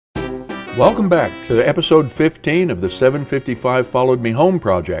Welcome back to episode 15 of the 755 Followed Me Home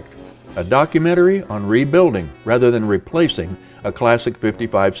project, a documentary on rebuilding rather than replacing a classic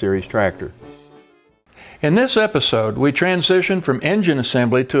 55 series tractor. In this episode, we transition from engine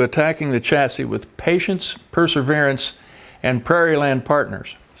assembly to attacking the chassis with patience, perseverance, and prairie land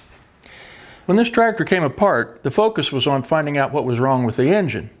partners. When this tractor came apart, the focus was on finding out what was wrong with the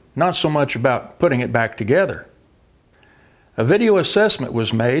engine, not so much about putting it back together. A video assessment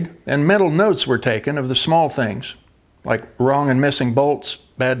was made and mental notes were taken of the small things, like wrong and missing bolts,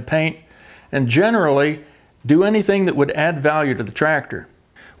 bad paint, and generally do anything that would add value to the tractor.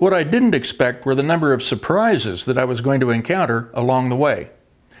 What I didn't expect were the number of surprises that I was going to encounter along the way.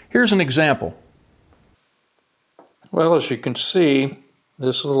 Here's an example. Well, as you can see,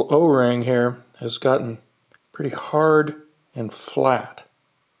 this little O-ring here has gotten pretty hard and flat.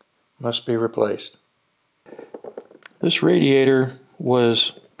 Must be replaced. This radiator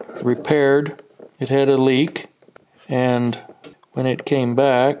was repaired. It had a leak, and when it came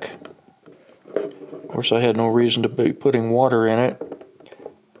back, of course I had no reason to be putting water in it.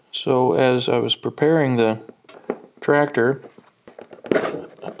 So as I was preparing the tractor,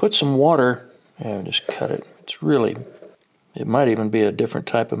 I put some water, and just cut it. It might even be a different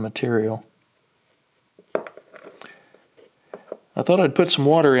type of material. I thought I'd put some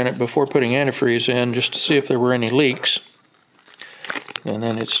water in it before putting antifreeze in just to see if there were any leaks. And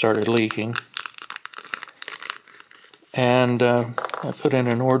then it started leaking. And I put in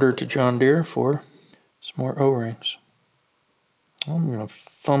an order to John Deere for some more O-rings. I'm going to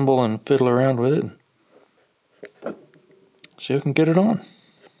fumble and fiddle around with it and see if I can get it on.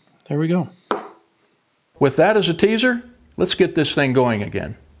 There we go. With that as a teaser, let's get this thing going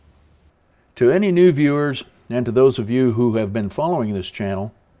again. To any new viewers, and to those of you who have been following this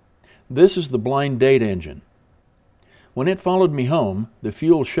channel, this is the blind date engine. When it followed me home, the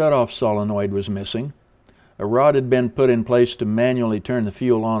fuel shutoff solenoid was missing, a rod had been put in place to manually turn the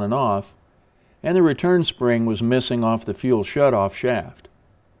fuel on and off, and the return spring was missing off the fuel shutoff shaft.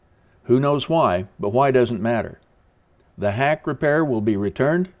 Who knows why, but why doesn't matter. The hack repair will be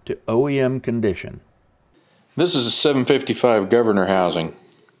returned to OEM condition. This is a 755 governor housing.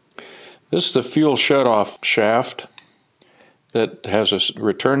 This is the fuel shutoff shaft that has a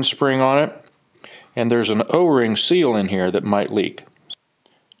return spring on it, and there's an O-ring seal in here that might leak.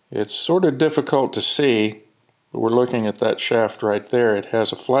 It's sort of difficult to see, but we're looking at that shaft right there. It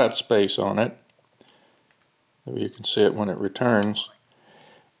has a flat space on it. You can see it when it returns.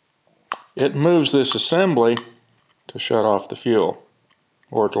 It moves this assembly to shut off the fuel,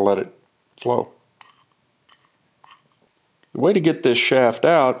 or to let it flow. The way to get this shaft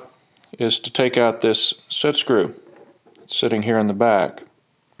out is to take out this set screw. It's sitting here in the back.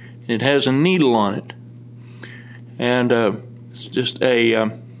 It has a needle on it, and it's just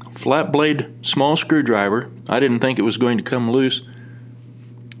a flat blade small screwdriver. I didn't think it was going to come loose,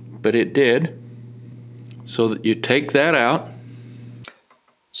 but it did. So that you take that out.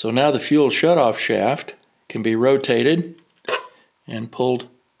 So now the fuel shutoff shaft can be rotated and pulled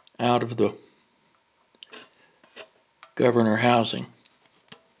out of the governor housing.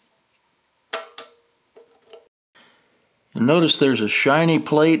 And notice there's a shiny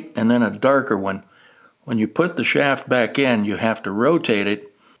plate and then a darker one. When you put the shaft back in, you have to rotate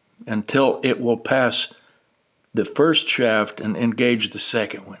it until it will pass the first shaft and engage the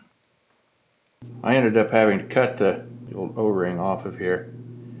second one. I ended up having to cut the old O-ring off of here.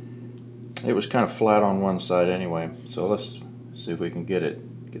 It was kind of flat on one side anyway, so let's see if we can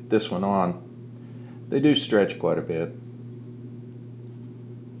get this one on. They do stretch quite a bit.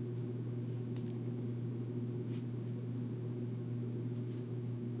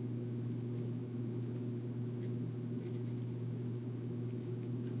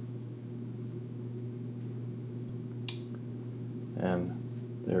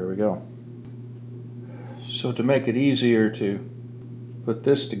 And there we go. So to make it easier to put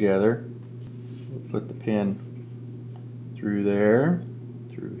this together, we'll put the pin through there,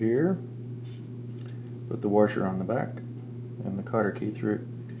 through here, put the washer on the back, and the cotter key through.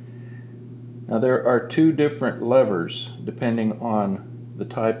 Now there are two different levers depending on the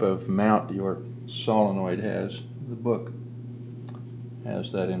type of mount your solenoid has. The book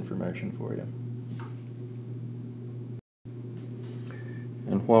has that information for you.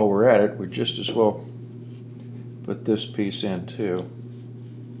 And while we're at it, we just as well put this piece in too.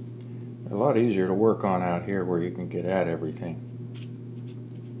 A lot easier to work on out here where you can get at everything.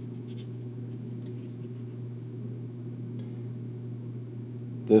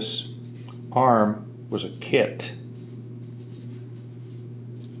 This arm was a kit,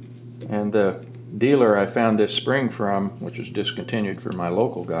 and the dealer I found this spring from, which was discontinued for my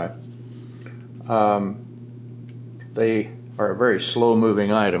local guy, They are a very slow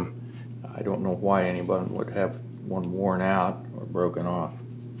moving item. I don't know why anyone would have one worn out or broken off.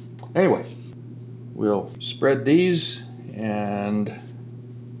 Anyway, we'll spread these and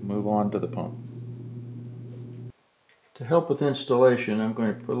move on to the pump. To help with installation, I'm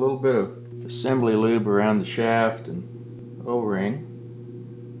going to put a little bit of assembly lube around the shaft and O-ring.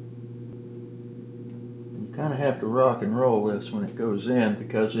 You kind of have to rock and roll this when it goes in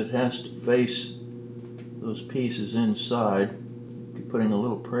because it has to face those pieces inside. You're putting a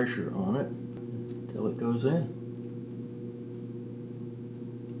little pressure on it until it goes in.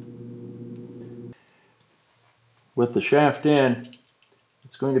 With the shaft in,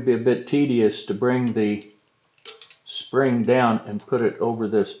 it's going to be a bit tedious to bring the spring down and put it over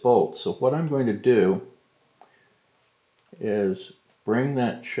this bolt. So what I'm going to do is bring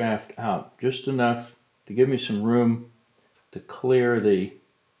that shaft out just enough to give me some room to clear the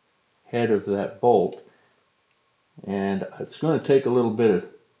head of that bolt. And it's going to take a little bit of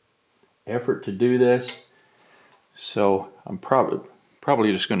effort to do this, so I'm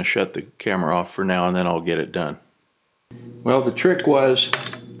probably just going to shut the camera off for now and then I'll get it done. Well, the trick was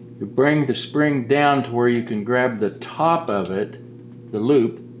to bring the spring down to where you can grab the top of it, the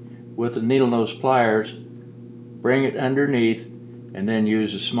loop, with the needle nose pliers, bring it underneath, and then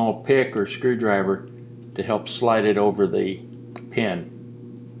use a small pick or screwdriver to help slide it over the pin.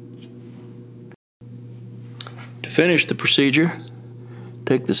 To finish the procedure,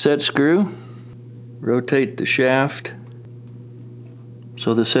 take the set screw, rotate the shaft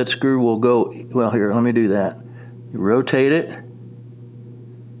so the set screw will go, well here, let me do that. You rotate it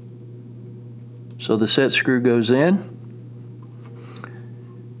so the set screw goes in,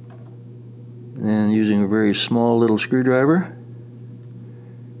 and using a very small little screwdriver,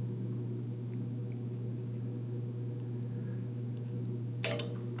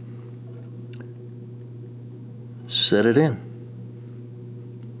 set it in.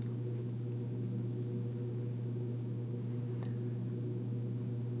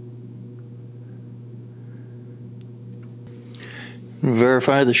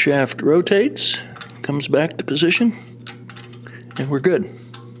 Verify the shaft rotates, comes back to position, and we're good.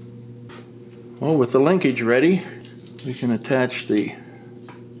 Well, with the linkage ready, we can attach the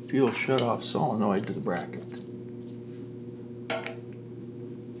fuel shutoff solenoid to the bracket.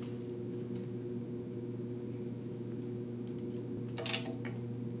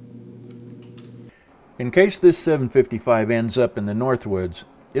 In case this 755 ends up in the Northwoods,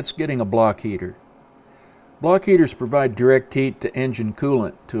 it's getting a block heater. Block heaters provide direct heat to engine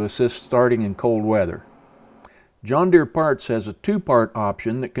coolant to assist starting in cold weather. John Deere Parts has a two-part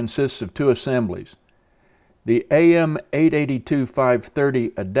option that consists of two assemblies. The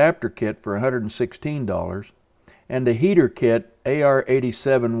AM882-530 adapter kit for $116 and a heater kit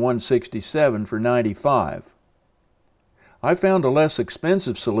AR87-167 for $95. I found a less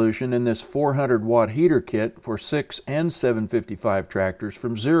expensive solution in this 400-watt heater kit for 6 and 755 tractors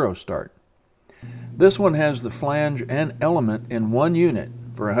from Zero Start. This one has the flange and element in one unit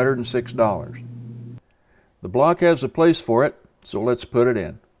for $106. The block has a place for it, so let's put it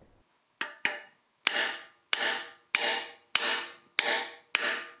in.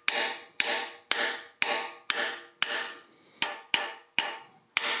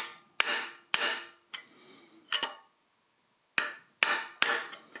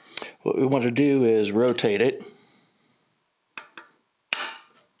 What we want to do is rotate it.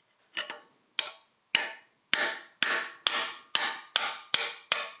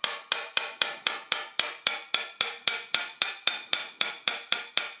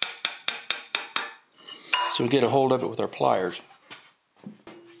 So we get a hold of it with our pliers.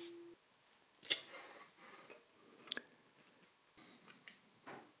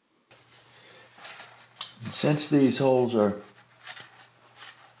 And since these holes are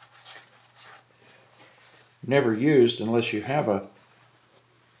never used unless you have a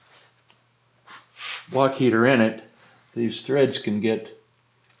block heater in it, these threads can get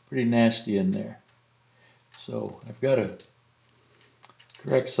pretty nasty in there. So I've got a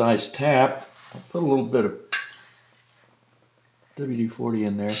correct size tap. I'll put a little bit of WD-40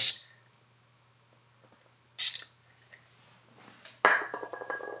 in there.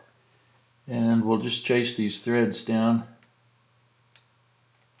 And we'll just chase these threads down.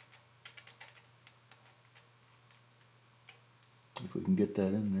 If we can get that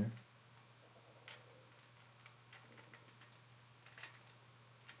in there.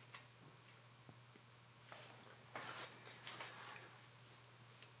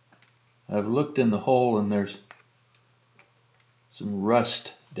 I've looked in the hole and there's some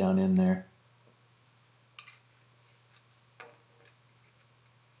rust down in there.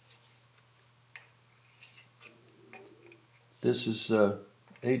 This is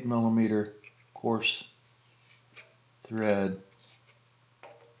 8mm coarse thread.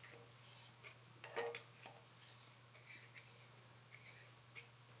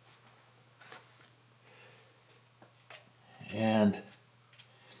 And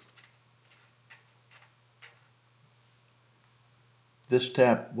this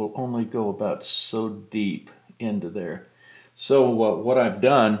tap will only go about so deep into there. So what I've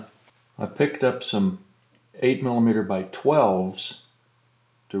done, I picked up some 8mm by 12s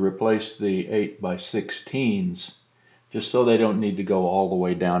to replace the 8 by 16s, just so they don't need to go all the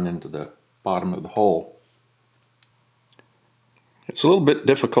way down into the bottom of the hole. It's a little bit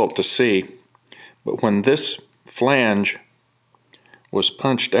difficult to see, but when this flange was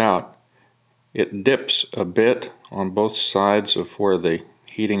punched out, it dips a bit on both sides of where the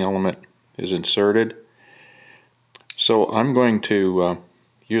heating element is inserted. So I'm going to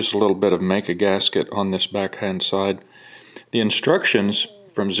use a little bit of make a gasket on this backhand side. The instructions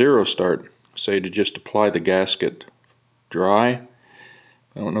from Zero Start say to just apply the gasket dry.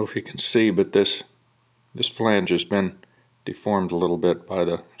 I don't know if you can see, but this flange has been deformed a little bit by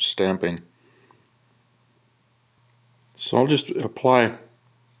the stamping. So I'll just apply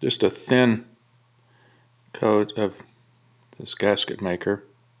just a thin coat of this gasket maker.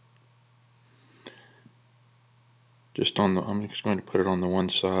 I'm just going to put it on the one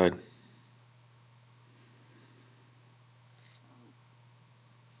side.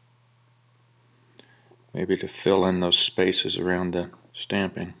 Maybe to fill in those spaces around the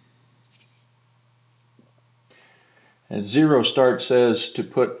stamping. And Zero Start says to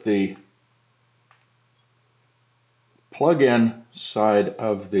put the plug-in side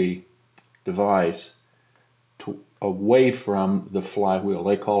of the device away from the flywheel.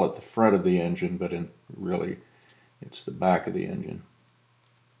 They call it the front of the engine, but really it's the back of the engine.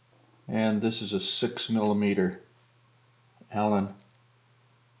 And this is a 6mm Allen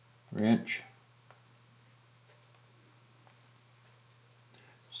wrench.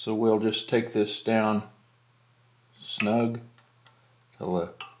 So we'll just take this down snug till the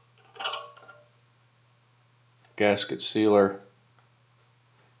gasket sealer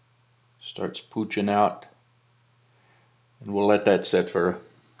starts pooching out, and we'll let that sit for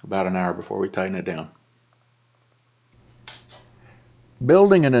about an hour before we tighten it down.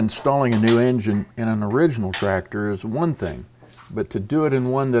 Building and installing a new engine in an original tractor is one thing, but to do it in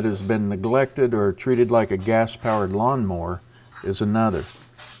one that has been neglected or treated like a gas-powered lawnmower is another.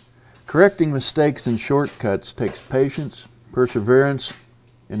 Correcting mistakes and shortcuts takes patience, perseverance,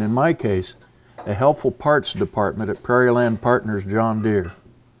 and in my case, a helpful parts department at Prairie Land Partners John Deere.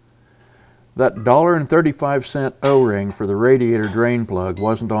 That $1.35 O-ring for the radiator drain plug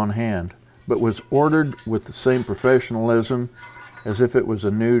wasn't on hand, but was ordered with the same professionalism as if it was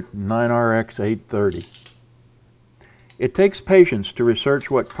a new 9RX 830. It takes patience to research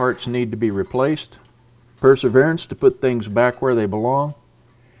what parts need to be replaced, perseverance to put things back where they belong,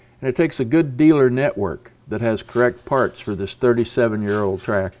 and it takes a good dealer network that has correct parts for this 37-year-old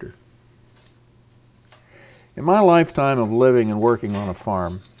tractor. In my lifetime of living and working on a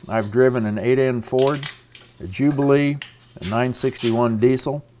farm, I've driven an 8N Ford, a Jubilee, a 961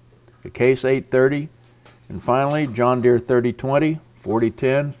 diesel, a Case 830, and finally John Deere 3020,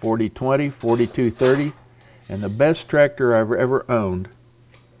 4010, 4020, 4230, and the best tractor I've ever owned,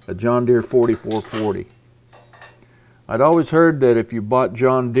 a John Deere 4440. I'd always heard that if you bought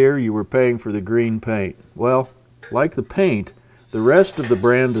John Deere, you were paying for the green paint. Well, like the paint, the rest of the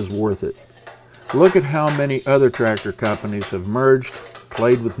brand is worth it. Look at how many other tractor companies have merged,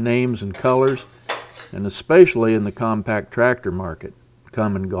 played with names and colors, and especially in the compact tractor market,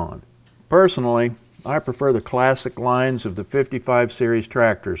 come and gone. Personally, I prefer the classic lines of the 55 series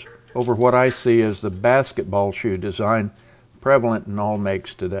tractors over what I see as the basketball shoe design prevalent in all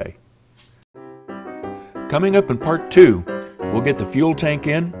makes today. Coming up in part 2, we'll get the fuel tank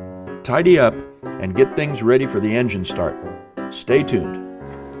in, tidy up, and get things ready for the engine start. Stay tuned.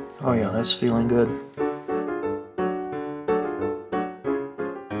 Oh yeah, that's feeling good.